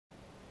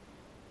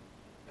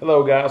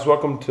Hello guys,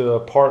 welcome to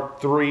part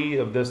 3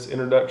 of this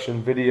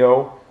introduction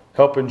video,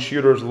 helping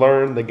shooters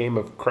learn the game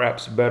of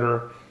craps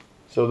better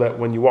so that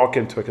when you walk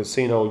into a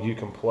casino you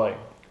can play.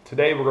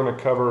 Today we're going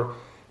to cover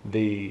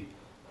the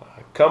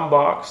cum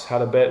box, how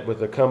to bet with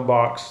the cum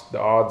box, the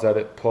odds that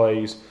it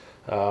plays.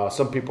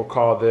 Some people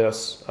call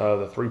this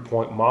the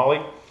 3-point molly.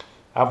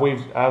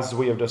 As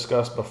we have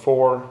discussed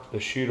before,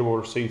 the shooter will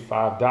receive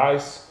 5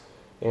 dice,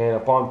 and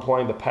upon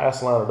playing the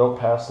pass line or don't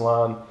pass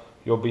line,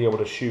 you'll be able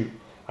to shoot.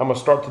 I'm going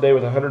to start today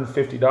with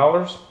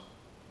 $150.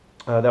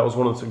 That was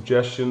one of the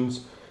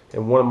suggestions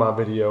in one of my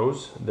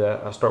videos,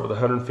 that I start with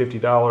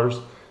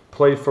 $150,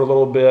 play for a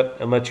little bit,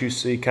 and let you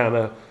see kind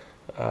of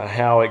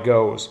how it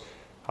goes.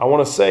 I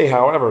want to say,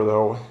 however,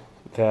 though,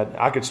 that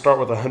I could start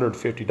with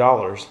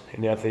 $150,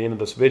 and at the end of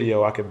this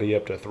video, I could be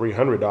up to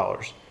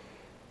 $300,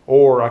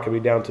 or I could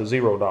be down to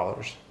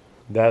 $0.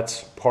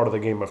 That's part of the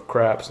game of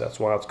craps. That's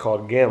why it's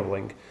called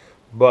gambling.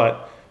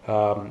 But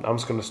I'm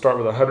just going to start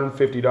with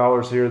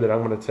 $150 here that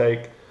I'm going to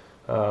take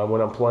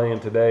when I'm playing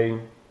today,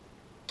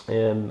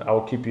 and I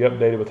will keep you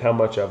updated with how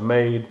much I've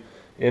made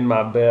in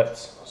my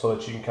bets so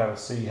that you can kind of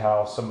see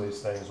how some of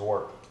these things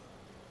work.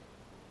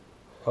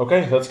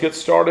 Okay, let's get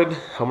started.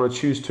 I'm going to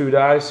choose 2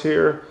 dice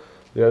here.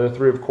 The other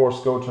 3, of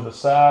course, go to the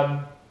side,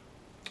 and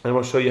I'm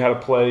going to show you how to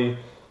play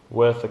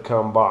with the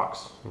cum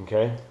box.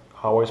 Okay,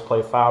 I always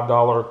play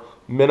 $5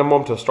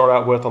 minimum to start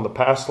out with on the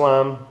pass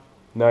line.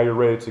 Now you're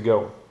ready to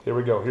go. Here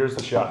we go. Here's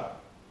the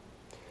shot.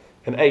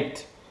 An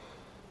 8.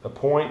 The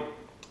point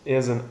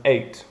is an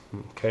 8.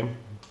 Okay.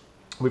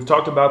 We've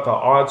talked about the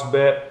odds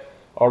bet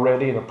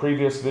already in a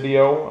previous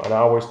video, and I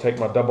always take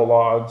my double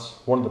odds.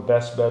 One of the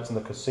best bets in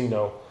the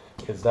casino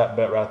is that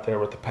bet right there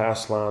with the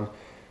pass line.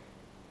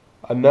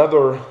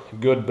 Another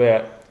good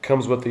bet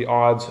comes with the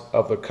odds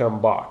of the cum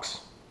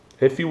box.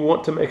 If you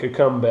want to make a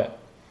cum bet,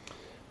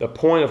 the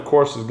point, of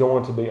course, is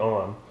going to be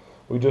on.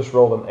 We just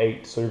rolled an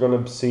 8, so you're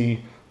going to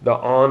see the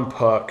on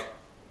puck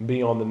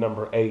be on the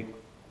number 8,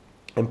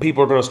 and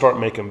people are going to start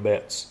making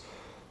bets.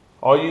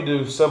 All you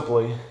do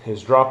simply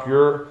is drop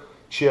your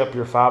chip,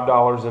 your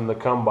 $5 in the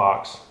cum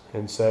box,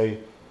 and say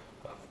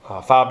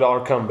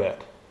 $5 cum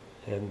bet,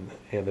 and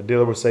the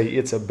dealer would say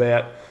it's a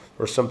bet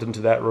or something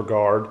to that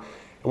regard.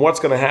 And what's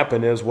going to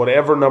happen is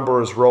whatever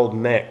number is rolled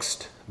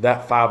next,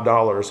 that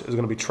 $5 is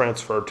going to be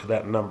transferred to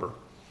that number.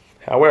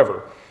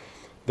 However,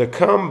 the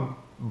cum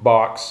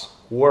box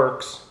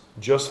works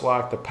just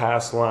like the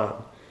pass line.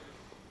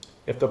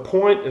 If the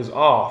point is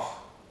off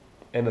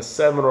and a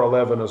 7 or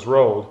 11 is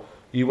rolled,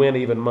 you win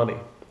even money.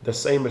 The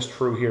same is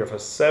true here. If a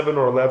 7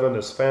 or 11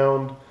 is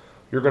found,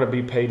 you're going to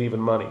be paid even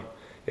money.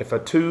 If a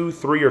 2,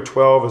 3, or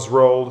 12 is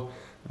rolled,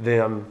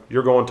 then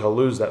you're going to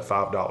lose that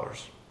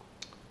 $5.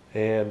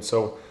 And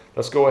so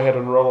let's go ahead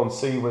and roll and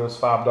see where this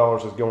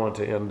 $5 is going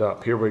to end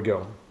up. Here we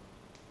go.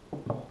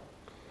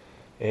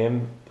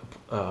 And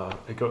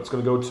it's going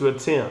to go to a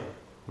 10.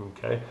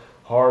 Okay,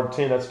 hard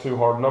 10. That's 2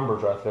 hard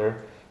numbers right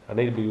there. I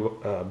need to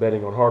be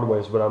betting on hard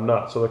ways, but I'm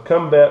not. So the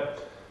cum bet,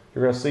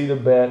 you're going to see the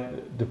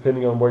bet,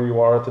 depending on where you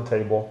are at the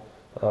table,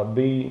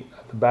 be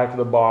at the back of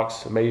the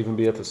box. It may even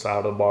be at the side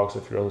of the box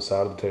if you're on the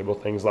side of the table,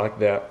 things like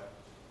that.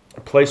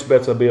 Place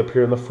bets will be up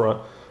here in the front,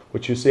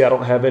 which you see I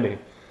don't have any.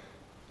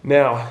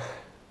 Now,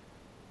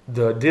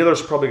 the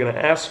dealer's probably going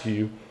to ask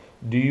you,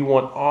 do you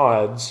want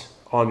odds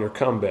on your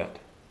cum bet?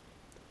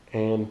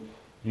 And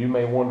you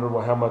may wonder,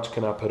 well, how much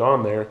can I put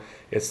on there?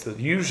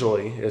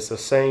 Usually it's the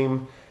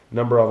same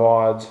number of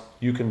odds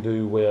you can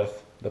do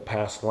with the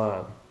pass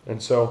line.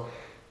 And so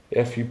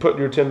if you put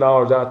your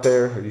 $10 out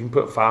there, or you can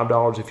put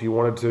 $5 if you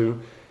wanted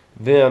to,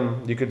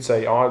 then you could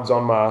say odds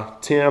on my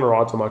 10 or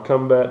odds on my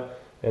cum bet,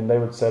 and they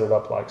would set it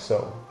up like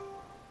so.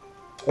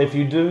 If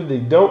you do the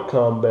don't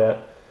cum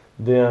bet,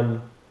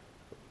 then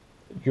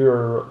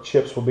your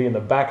chips will be in the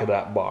back of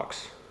that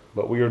box.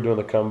 But we are doing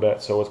the cum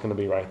bet, so it's going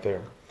to be right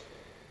there.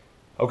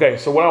 Okay,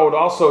 so what I would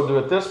also do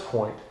at this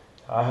point,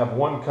 I have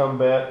one cum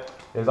bet,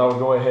 is I would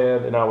go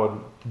ahead and I would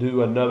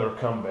do another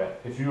cum bet.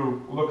 If you're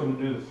looking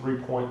to do the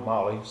 3-point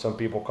molly, some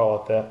people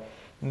call it that,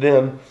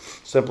 then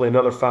simply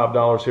another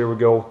 $5, here we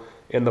go,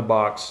 in the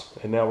box,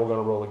 and now we're going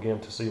to roll again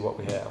to see what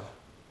we have.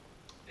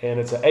 And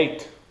it's an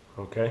 8,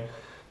 okay?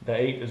 The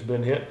 8 has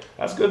been hit.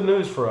 That's good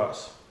news for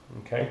us,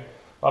 okay?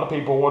 A lot of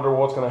people wonder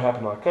what's going to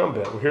happen on a cum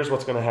bet. Well, here's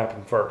what's going to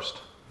happen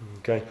first,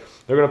 okay?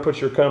 They're going to put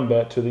your cum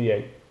bet to the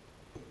 8.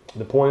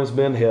 The point has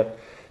been hit.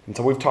 And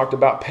so we've talked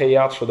about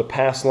payouts for the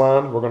pass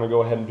line. We're going to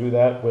go ahead and do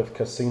that with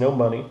casino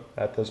money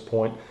at this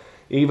point.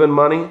 Even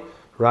money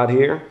right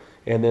here.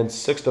 And then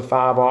 6 to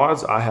 5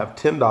 odds, I have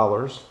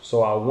 $10.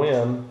 So I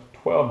win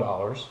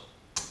 $12.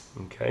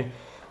 Okay.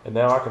 And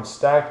now I can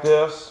stack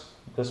this.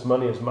 This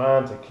money is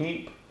mine to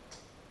keep.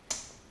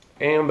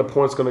 And the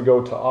point's going to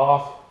go to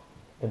off.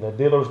 And the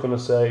dealer's going to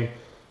say,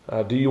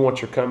 do you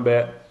want your cum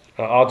bet?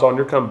 Odds on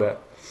your cum bet?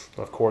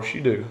 Of course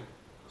you do.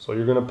 So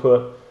you're going to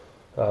put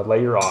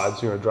lay your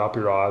odds, you're going to drop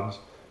your odds,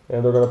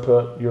 and they're going to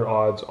put your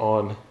odds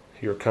on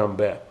your cum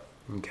bet.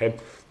 Okay.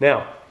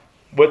 Now,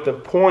 with the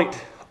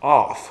point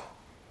off,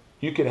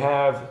 you could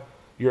have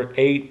your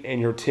 8 and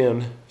your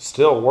 10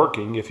 still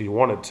working if you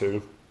wanted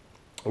to,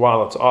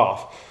 while it's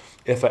off.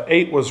 If an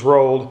 8 was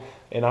rolled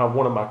and I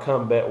wanted my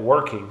come bet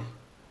working,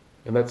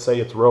 and let's say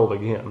it's rolled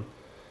again,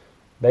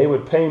 they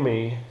would pay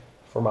me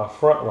for my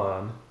front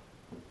line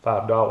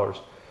 $5,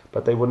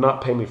 but they would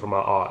not pay me for my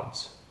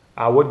odds.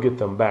 I would get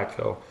them back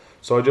though,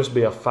 so it'd just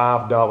be a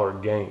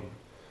 $5 gain.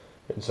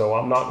 And so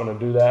I'm not going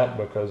to do that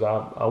because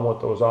I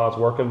want those odds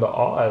working. The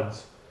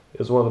odds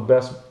is one of the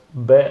best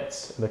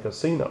bets in the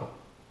casino.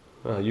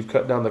 You've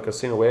cut down the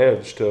casino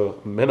edge to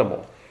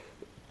minimal.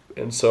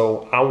 And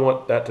so I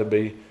want that to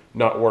be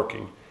not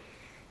working.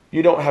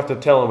 You don't have to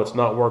tell them it's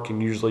not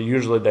working usually.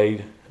 Usually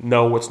they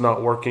know it's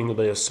not working.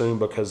 They assume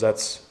because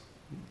that's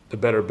the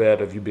better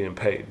bet of you being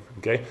paid.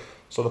 Okay,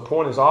 so the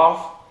point is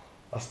off.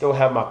 I still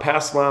have my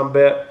pass line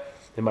bet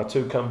and my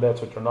 2 come bets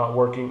which are not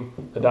working.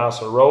 The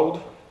dice are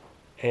rolled.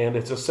 And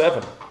it's a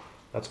 7.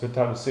 That's a good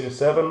time to see a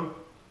 7.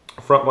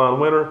 Front line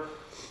winner,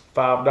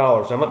 $5.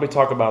 Now let me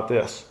talk about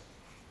this.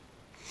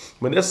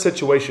 When this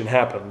situation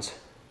happens,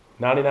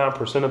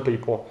 99% of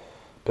people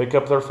pick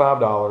up their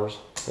 $5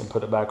 and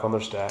put it back on their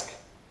stack.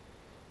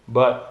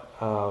 But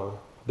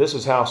this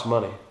is house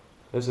money.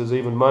 This is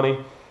even money.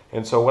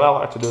 And so what I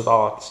like to do is I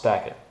like to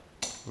stack it.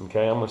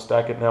 Okay, I'm going to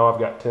stack it now. I've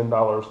got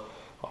 $10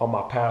 on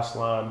my pass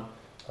line.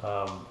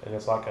 And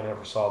it's like I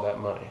never saw that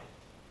money.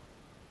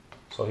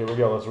 So here we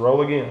go. Let's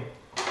roll again.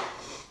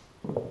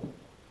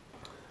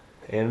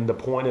 And the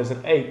point is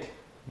an 8.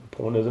 The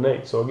point is an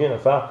 8. So again,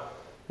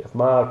 if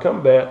my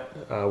come bet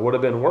would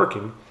have been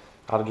working,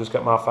 I'd have just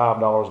got my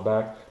 $5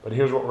 back. But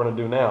here's what we're going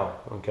to do now.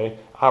 Okay,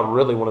 I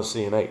really want to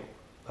see an 8.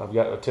 I've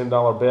got a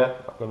 $10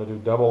 bet. I'm going to do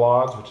double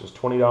odds, which is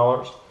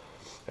 $20,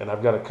 and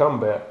I've got a come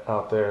bet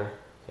out there.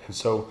 And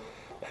so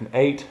an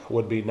 8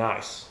 would be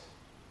nice.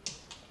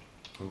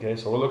 Okay,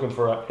 so we're looking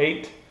for an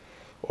 8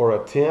 or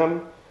a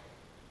 10.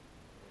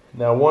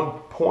 Now, one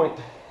point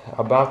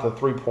about the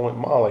 3-point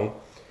Molly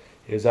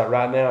is that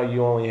right now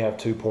you only have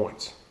 2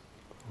 points.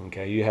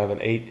 Okay, you have an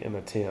 8 and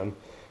a 10.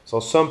 So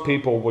some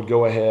people would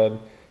go ahead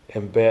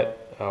and bet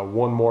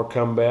one more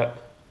come bet.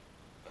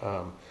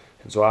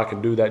 And so I can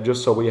do that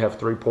just so we have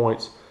 3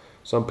 points.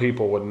 Some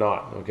people would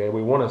not. Okay,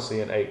 we want to see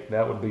an 8.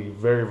 That would be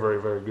very,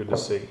 very, very good to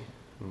see.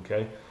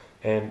 Okay,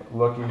 and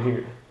looky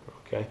here.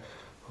 Okay,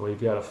 we've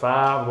got a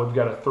 5, we've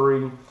got a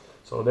 3.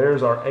 So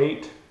there's our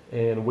 8,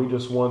 and we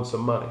just won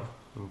some money.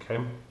 Okay,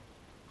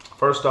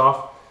 first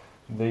off,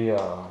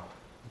 the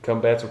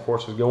come bets, of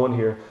course, is going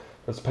here.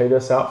 Let's pay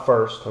this out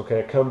first. Okay,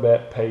 a come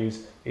bet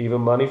pays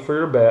even money for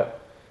your bet,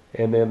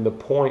 and then the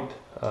point,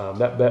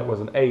 that bet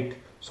was an 8,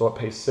 so it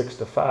pays 6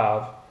 to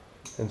 5,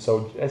 and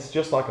so it's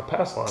just like a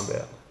pass line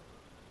bet.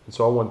 And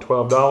so I won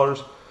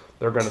 $12.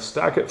 They're going to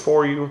stack it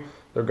for you.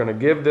 They're going to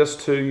give this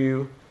to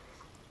you,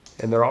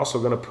 and they're also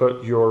going to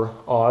put your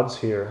odds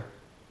here,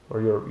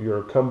 or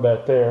your come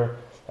bet there.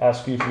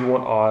 Ask you if you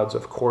want odds.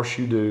 Of course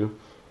you do.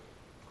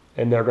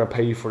 And they're going to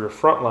pay you for your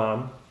front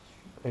line.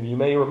 And you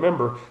may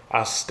remember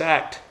I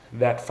stacked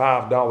that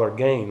 $5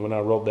 gain when I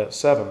rolled that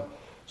 7.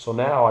 So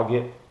now I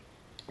get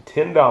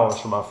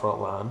 $10 for my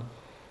front line.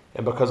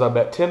 And because I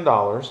bet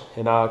 $10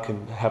 and I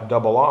can have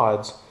double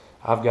odds,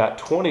 I've got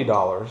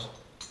 $20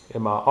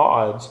 in my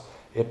odds.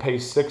 It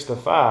pays 6 to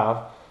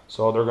 5.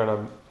 So they're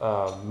going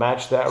to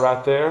match that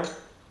right there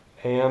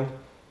and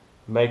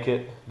make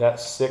it that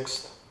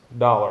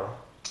 $6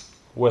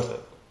 with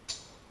it.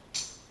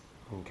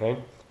 Okay,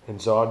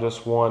 and so I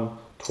just won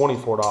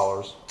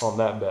 $24 on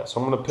that bet.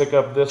 So I'm going to pick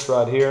up this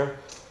right here.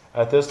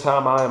 At this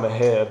time, I am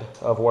ahead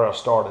of where I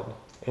started,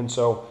 and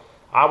so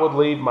I would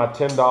leave my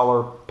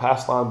 $10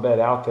 pass line bet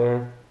out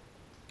there.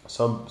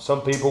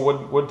 Some people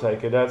would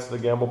take it. That's the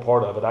gamble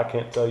part of it. I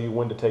can't tell you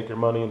when to take your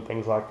money and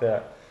things like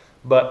that.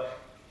 But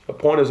the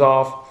point is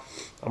off.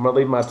 I'm going to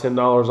leave my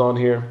 $10 on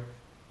here,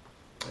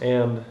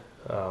 and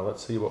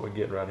let's see what we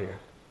get right here.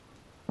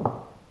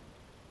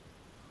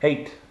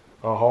 8,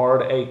 a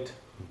hard 8.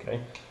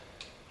 Okay,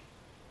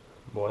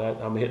 boy,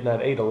 I'm hitting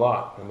that 8 a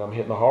lot, and I'm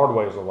hitting the hard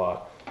ways a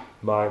lot.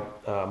 My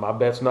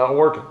bet's not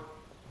working.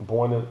 The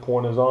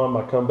point is on.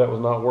 My come bet was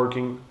not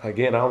working.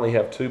 Again, I only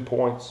have 2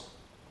 points.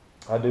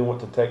 I do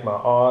want to take my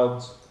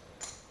odds.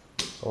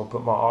 So I'm gonna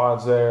put my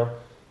odds there.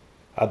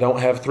 I don't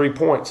have 3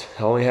 points.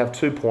 I only have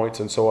 2 points,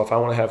 and so if I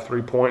want to have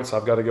 3 points,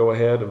 I've got to go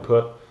ahead and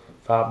put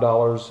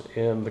 $5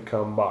 in the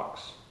come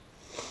box.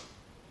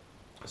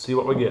 See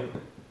what we get.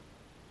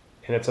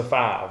 And it's a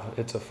 5.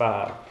 It's a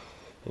 5.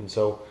 And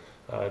so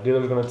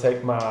dealer's going to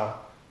take my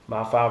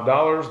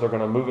 $5. They're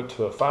going to move it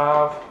to a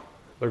 5.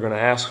 They're going to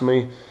ask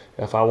me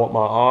if I want my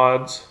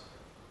odds.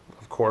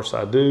 Of course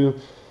I do.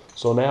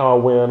 So now I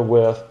win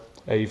with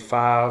a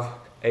 5,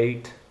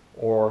 8,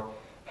 or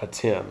a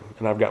 10.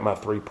 And I've got my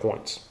 3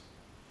 points.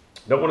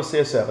 Don't want to see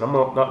a 7. I'm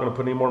not going to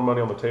put any more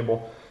money on the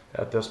table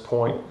at this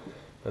point.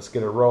 Let's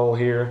get a roll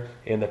here.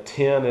 And the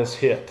 10 is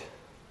hit.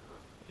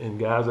 And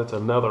guys, that's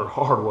another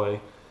hard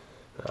way.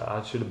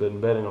 I should have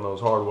been betting on those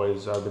hard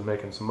ways. I've been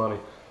making some money.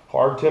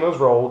 Hard 10 is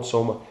rolled,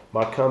 so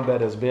my come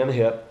bet has been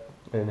hit.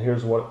 And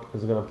here's what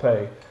it's going to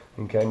pay.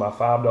 Okay, my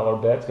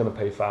 $5 bet is going to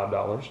pay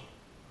 $5.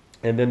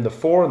 And then the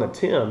 4 and the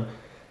 10,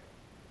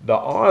 the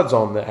odds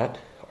on that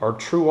are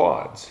true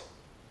odds.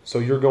 So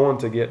you're going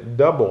to get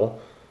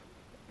double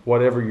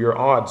whatever your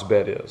odds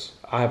bet is.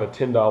 I have a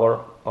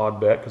 $10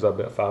 odd bet because I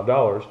bet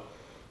 $5,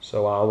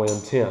 so I'll win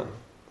 10.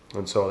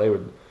 And so they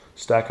would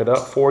stack it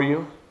up for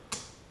you,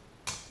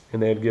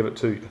 and they'd give it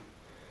to you.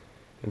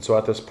 And so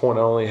at this point,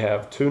 I only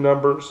have 2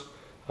 numbers.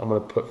 I'm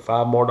going to put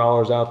 $5 more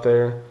out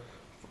there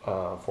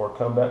for a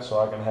comeback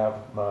so I can have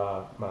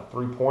my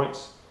 3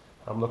 points.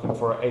 I'm looking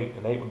for an 8.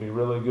 An 8 would be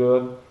really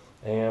good,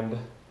 and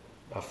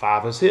a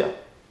 5 is hit.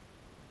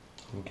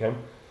 Okay,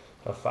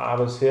 a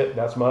 5 is hit.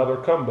 That's my other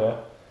comeback.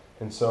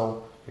 And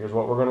so here's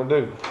what we're going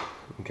to do.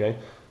 Okay,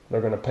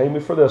 they're going to pay me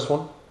for this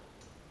one.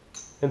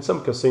 In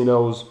some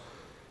casinos,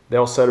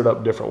 they'll set it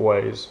up different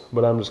ways,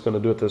 but I'm just going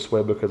to do it this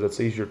way because it's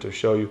easier to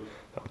show you.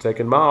 I'm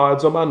taking my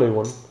odds on my new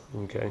one.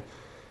 Okay,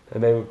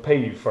 and they would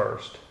pay you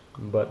first,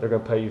 but they're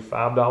going to pay you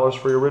 $5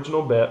 for your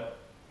original bet,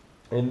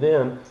 and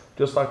then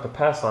just like the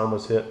pass line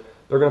was hit,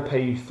 they're going to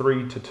pay you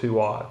 3 to 2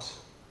 odds.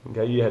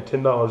 Okay, you had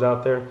 $10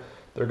 out there,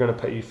 they're going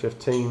to pay you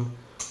 15.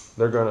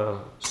 They're going to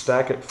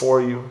stack it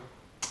for you,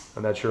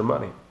 and that's your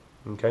money.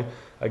 Okay,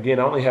 again,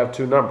 I only have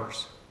 2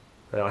 numbers.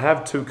 Now I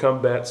have 2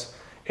 come bets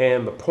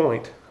and the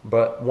point,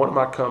 but one of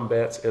my come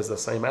bets is the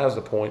same as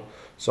the point,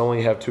 so I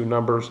only have 2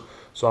 numbers.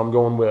 So I'm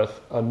going with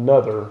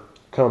another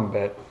come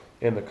bet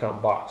in the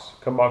come box.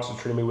 Come box has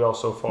treated me well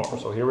so far,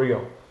 so here we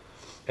go.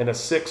 And a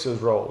 6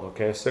 is rolled.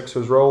 Okay, a 6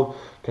 is rolled.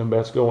 Come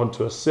bet's going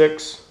to a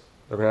 6.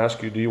 They're going to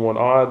ask you, do you want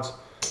odds?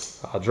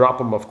 I drop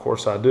them, of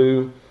course I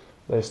do.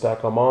 They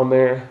stack them on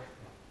there.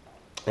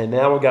 And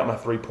now we got my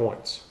 3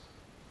 points.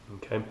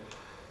 Okay,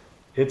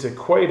 it's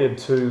equated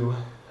to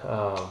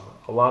a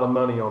lot of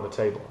money on the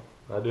table.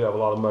 I do have a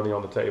lot of money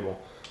on the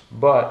table,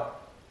 but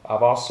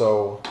I've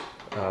also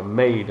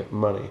made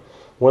money.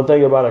 One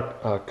thing about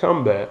a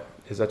come bet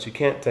is that you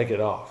can't take it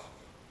off.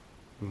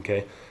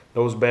 Okay,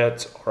 those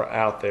bets are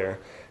out there,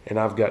 and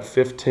I've got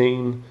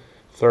 $15,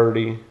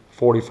 $30,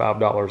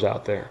 $45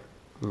 out there.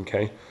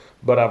 Okay,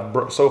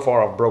 but so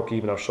far I've broke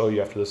even. I'll show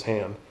you after this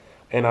hand,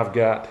 and I've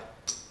got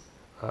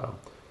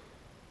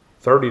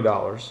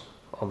 $30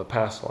 on the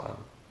pass line.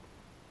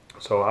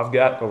 So I've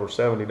got over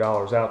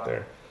 $70 out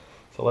there.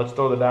 So let's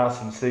throw the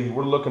dice and see.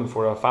 We're looking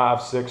for a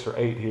 5, 6, or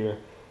 8 here.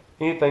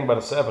 Anything but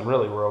a 7,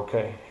 really, we're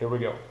okay. Here we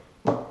go.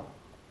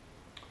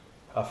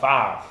 A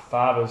 5.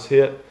 5 is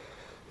hit.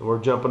 And we're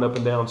jumping up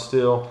and down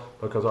still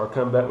because our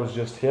comeback was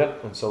just hit.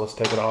 And so let's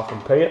take it off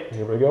and pay it.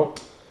 Here we go.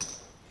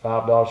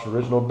 $5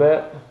 original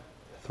bet.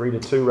 3 to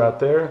 2 right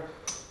there.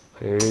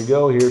 Here you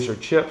go. Here's your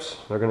chips.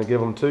 They're going to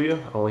give them to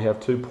you. I only have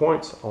 2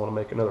 points. I want to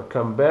make another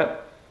come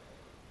bet.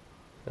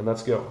 And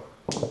let's go.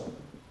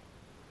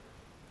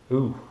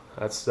 Ooh,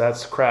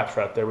 that's craps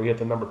right there. We hit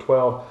the number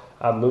 12.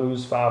 I'd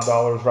lose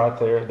 $5 right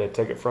there. They'd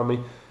take it from me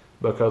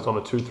because on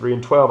a 2, 3,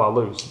 and 12, I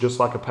lose. Just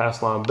like a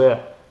pass line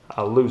bet,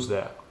 I lose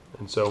that.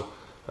 And so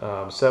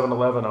 7,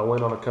 11, I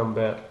win on a come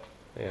bet.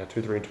 Yeah,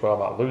 2, 3, and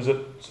 12, I lose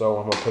it. So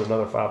I'm going to put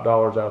another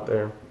 $5 out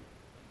there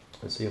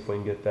and see if we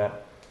can get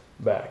that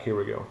back. Here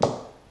we go.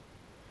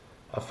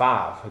 A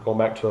 5. Going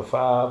back to a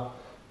 5.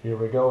 Here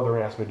we go. They're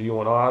going to ask me, do you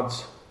want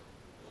odds?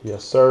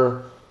 Yes,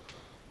 sir.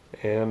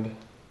 And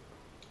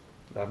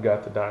I've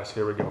got the dice.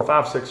 Here we go.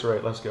 5, 6, or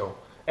 8. Let's go.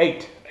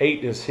 8.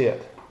 8 is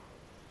hit.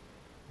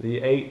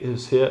 The 8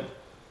 is hit.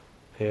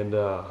 And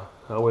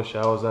I wish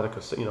I was at a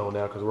casino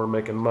now because we're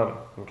making money.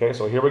 Okay,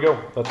 so here we go.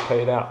 Let's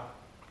pay it out.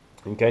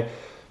 Okay,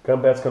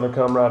 come bet's going to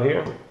come right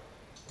here.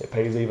 It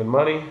pays even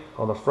money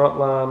on the front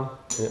line,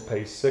 and it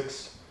pays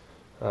 6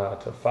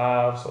 to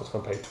 5, so it's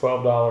going to pay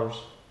 $12.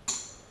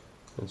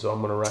 And so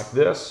I'm going to rack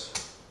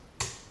this.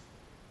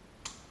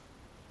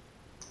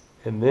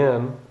 And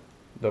then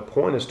the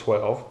point is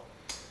 12.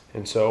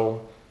 And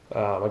so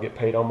I get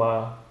paid on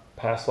my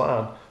pass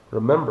line.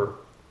 Remember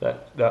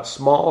that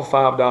small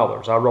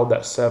 $5, I rolled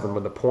that 7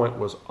 when the point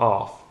was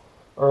off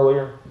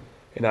earlier,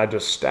 and I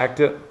just stacked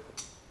it.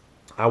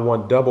 I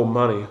won double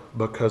money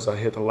because I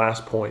hit the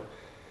last point.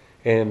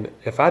 And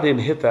if I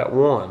didn't hit that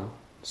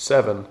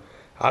 7,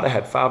 I'd have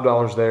had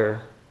 $5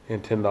 there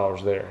and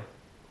 $10 there.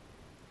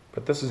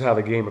 But this is how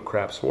the game of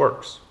craps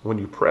works. When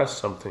you press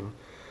something,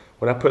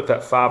 when I put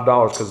that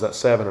 $5 because that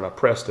 7 and I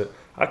pressed it,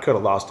 I could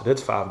have lost it.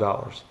 It's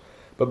 $5.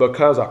 But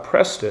because I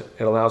pressed it,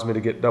 it allows me to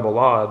get double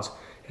odds.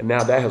 And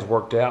now that has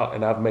worked out,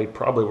 and I've made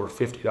probably over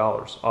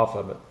 $50 off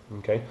of it.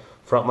 Okay,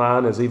 front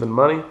line is even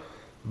money.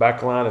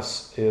 Back line is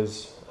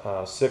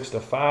 6 to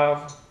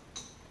 5.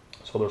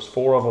 So there's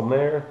 4 of them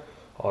there.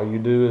 All you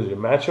do is you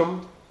match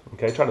them.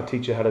 Okay, trying to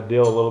teach you how to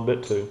deal a little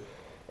bit too.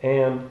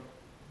 And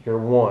your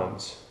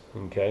ones.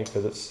 Okay,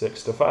 because it's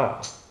 6 to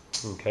 5.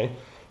 Okay,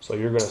 so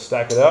you're going to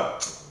stack it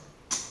up.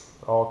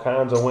 All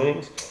kinds of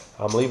winnings.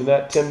 I'm leaving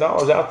that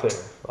 $10 out there.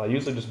 I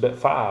usually just bet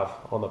 5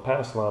 on the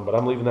pass line, but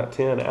I'm leaving that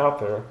 10 out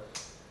there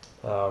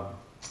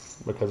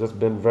because it's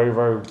been very,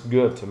 very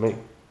good to me.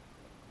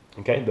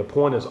 Okay, the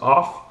point is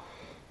off.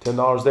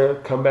 $10 there.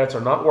 Come bets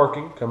are not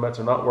working. Come bets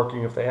are not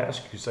working. If they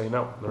ask you, say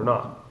no, they're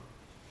not,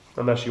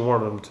 unless you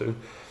want them to.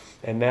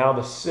 And now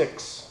the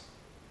 6.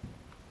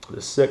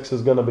 The 6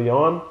 is going to be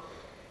on,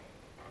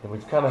 and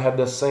we've kind of had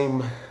this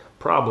same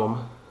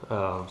problem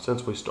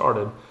since we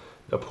started.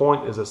 A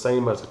point is the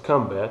same as a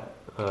come bet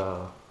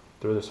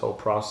through this whole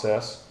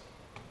process.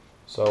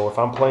 So if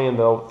I'm playing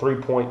the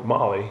 3-point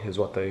molly is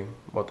what they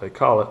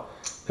call it,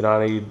 then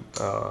I need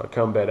a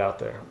come bet out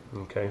there.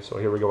 Okay, so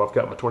here we go. I've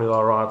got my $20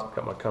 odds, I've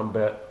got my come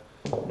bet,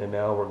 and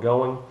now we're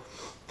going.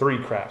 Three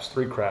craps,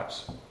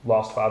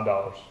 lost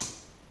 $5.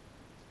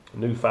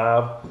 New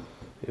 5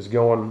 is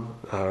going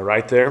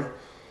right there.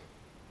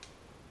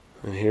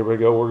 And here we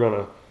go, we're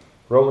gonna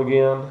roll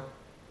again,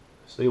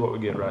 see what we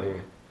get right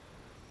here.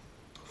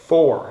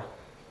 4,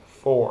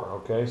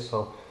 okay,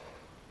 so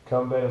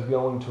come bet is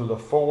going to the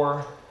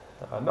 4.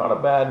 Not a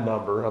bad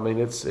number. I mean,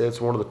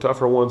 it's one of the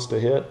tougher ones to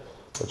hit,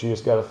 but you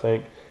just got to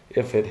think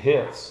if it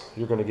hits,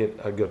 you're going to get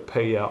a good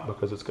payout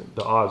because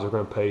the odds are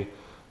going to pay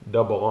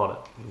double on it.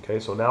 Okay,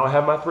 so now I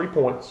have my 3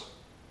 points.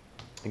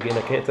 Again,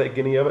 I can't take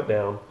any of it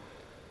down,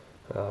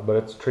 but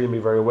it's treating me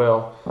very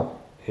well.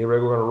 Here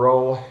we're going to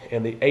roll,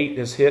 and the 8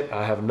 is hit.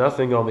 I have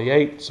nothing on the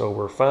 8, so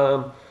we're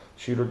fine.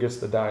 Shooter gets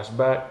the dice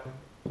back,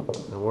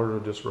 and we're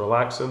just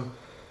relaxing.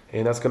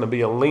 And that's going to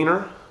be a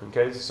leaner.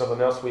 Okay, this is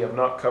something else we have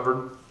not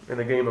covered in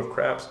a game of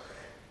craps.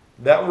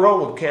 That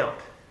roll would count.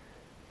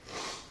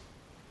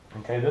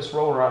 Okay, this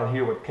roll right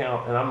here would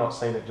count, and I'm not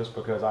saying it just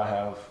because I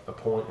have a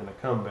point and a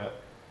come bet.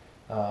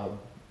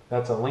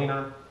 That's a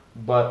leaner,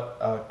 but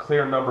a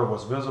clear number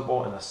was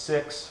visible and a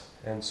 6,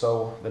 and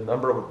so the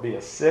number would be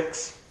a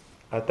 6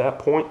 at that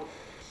point.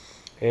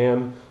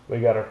 And we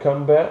got our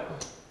come bet,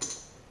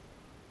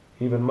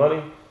 even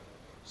money,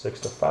 6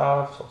 to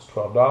 5, so it's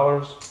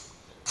 $12.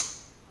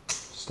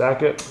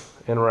 Stack it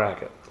and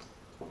rack it.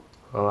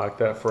 I like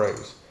that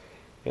phrase.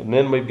 And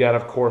then we've got,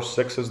 of course,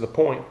 6 is the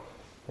point.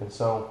 And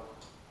so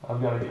I've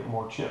got to get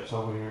more chips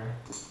over here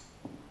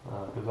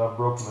because I've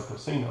broken the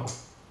casino.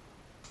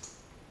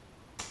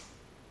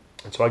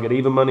 And so I get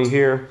even money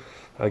here.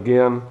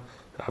 Again,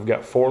 I've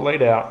got 4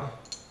 laid out.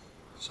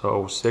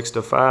 So 6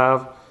 to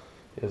 5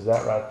 is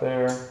that right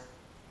there.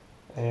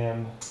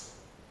 And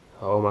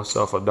I owe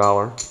myself $1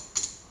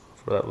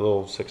 for that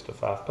little 6 to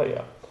 5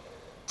 payout.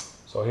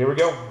 So here we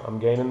go. I'm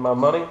gaining my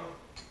money.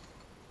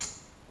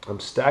 I'm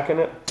stacking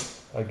it.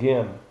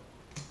 Again,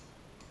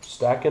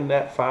 stacking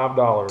that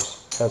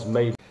 $5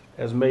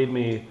 has made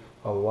me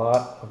a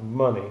lot of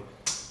money.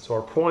 So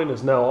our point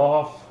is now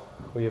off.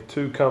 We have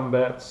 2 come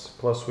bets,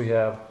 plus we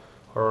have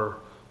our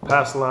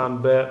pass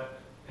line bet,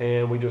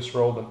 and we just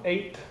rolled an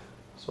 8.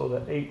 So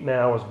the 8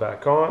 now is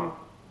back on.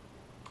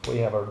 We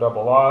have our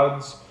double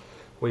odds.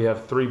 We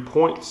have 3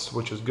 points,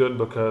 which is good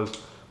because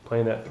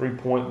playing that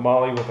 3-point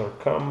molly with our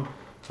come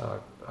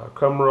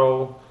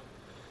roll,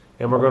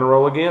 and we're going to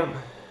roll again.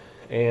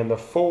 And the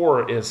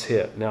 4 is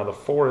hit. Now the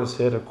 4 is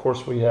hit. Of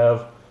course, we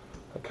have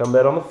a come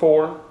bet on the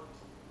 4.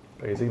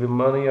 Pays even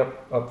money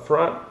up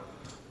front,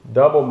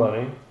 double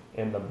money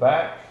in the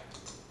back.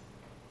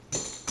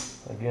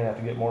 Again, I have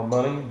to get more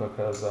money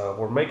because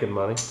we're making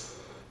money.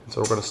 And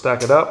so we're going to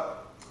stack it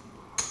up.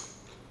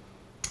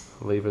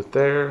 Leave it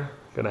there.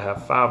 Going to have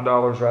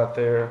 $5 right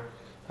there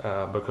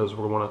because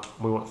we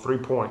want 3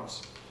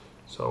 points.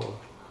 So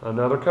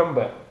another come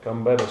bet.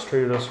 Come bet has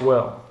treated us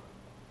well.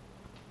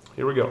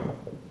 Here we go.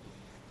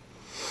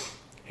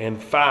 And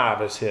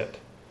 5 is hit.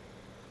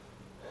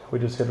 We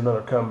just hit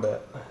another come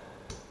bet.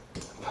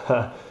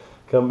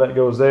 Come bet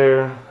goes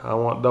there. I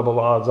want double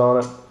odds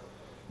on it.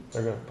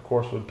 They're gonna, of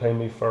course, would pay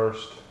me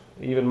first.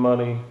 Even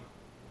money,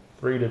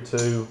 3 to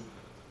 2.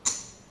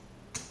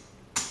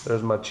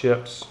 There's my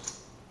chips.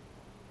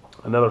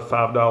 Another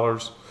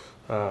 $5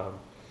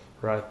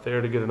 right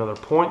there to get another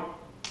point.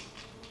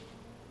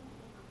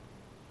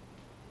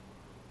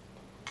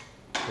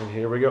 And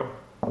here we go.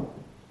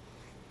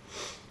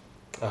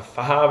 A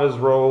 5 is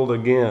rolled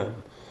again.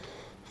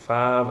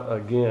 5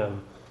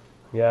 again.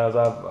 Guys,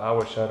 I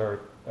wish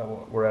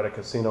we're at a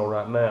casino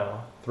right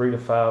now. 3 to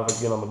 5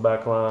 again on the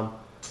back line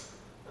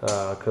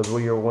because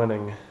we are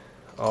winning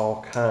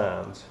all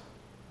kinds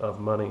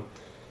of money.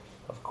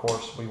 Of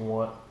course, we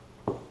want,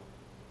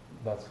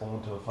 that's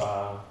going to a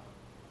 5.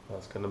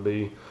 That's going to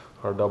be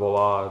our double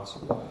odds.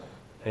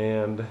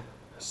 And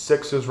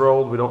 6 is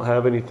rolled. We don't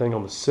have anything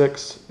on the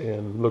 6.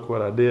 And look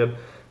what I did.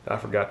 I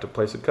forgot to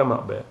place a come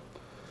out bet.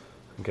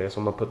 Okay, so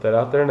I'm going to put that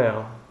out there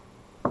now.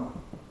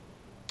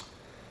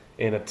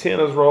 And a 10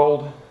 is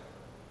rolled.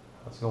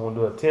 Let's go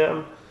into a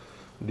 10.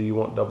 Do you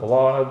want double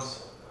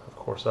odds? Of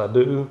course I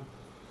do.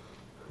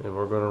 And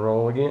we're going to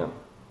roll again.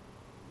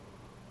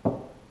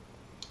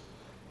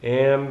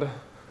 And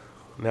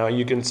now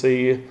you can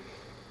see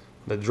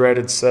the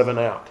dreaded 7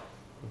 out.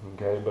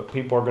 Okay, but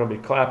people are going to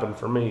be clapping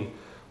for me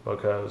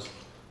because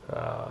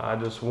I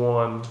just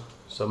won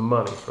some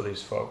money for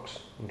these folks.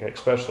 Okay,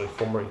 especially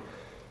for me.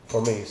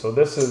 So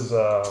this is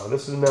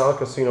now a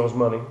casino's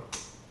money.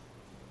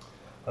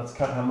 Let's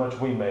count how much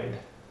we made.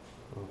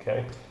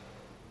 Okay,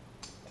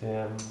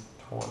 10,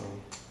 20,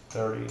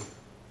 30,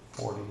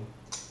 40,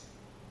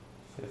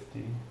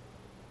 50.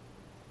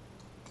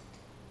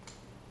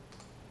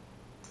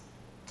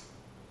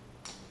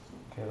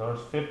 Okay,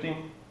 there's 50.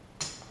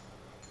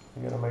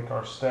 We're gonna make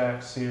our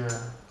stacks here,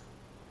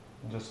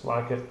 just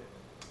like it.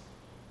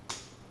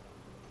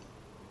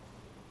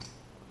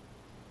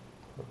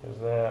 There's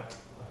that.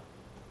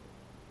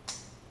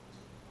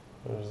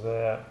 There's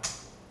that.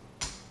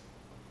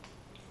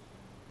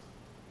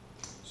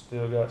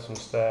 Still got some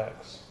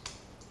stacks.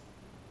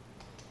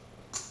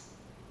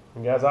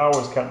 And guys, I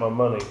always count my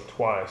money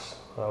twice.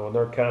 When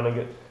they're counting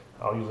it,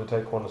 I'll usually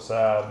take one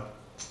aside.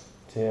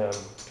 10,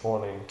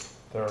 20,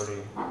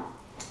 30,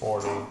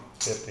 40,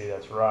 50,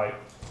 that's right.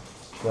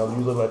 They'll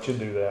usually let you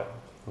do that,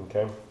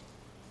 okay?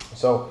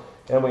 So,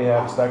 and we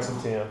have stacks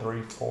of 10,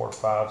 3, 4,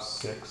 5,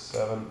 6,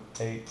 7,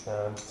 8,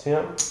 9,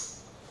 10.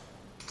 So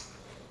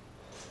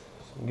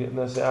I'm getting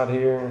this out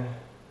here.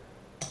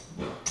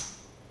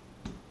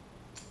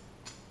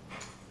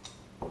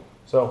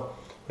 So,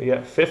 we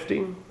got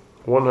 50,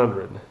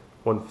 100,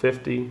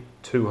 150,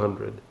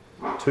 200,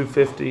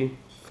 250,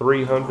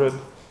 300,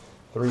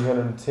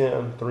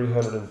 310,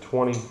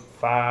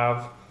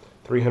 325,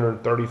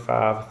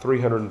 335,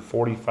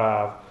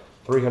 345,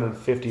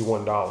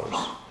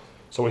 $351.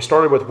 So we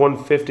started with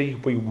 150.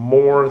 We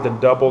more than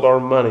doubled our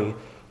money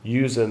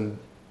using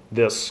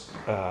this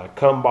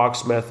come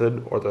box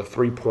method or the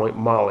 3-point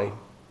molly.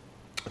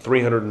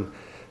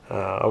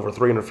 Over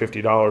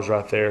 $350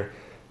 right there.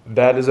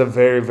 That is a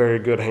very, very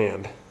good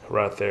hand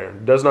right there.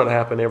 It does not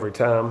happen every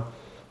time,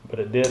 but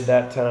it did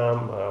that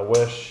time. I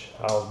wish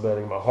I was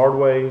betting my hard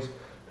ways,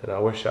 and I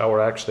wish I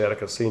were actually at a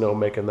casino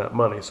making that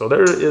money. So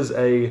there is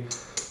a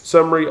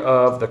summary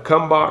of the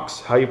come box,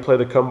 how you play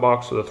the come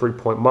box with a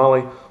 3-point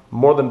molly.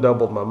 More than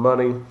doubled my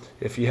money.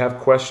 If you have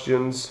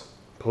questions,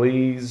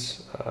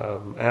 please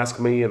ask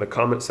me in the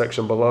comment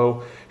section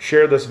below.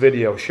 Share this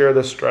video, share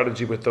this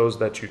strategy with those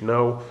that you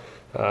know.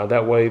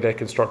 That way they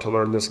can start to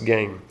learn this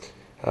game.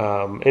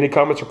 Any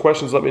comments or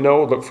questions, let me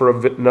know. Look for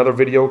another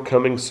video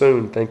coming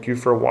soon. Thank you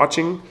for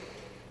watching,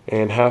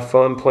 and have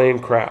fun playing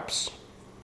craps.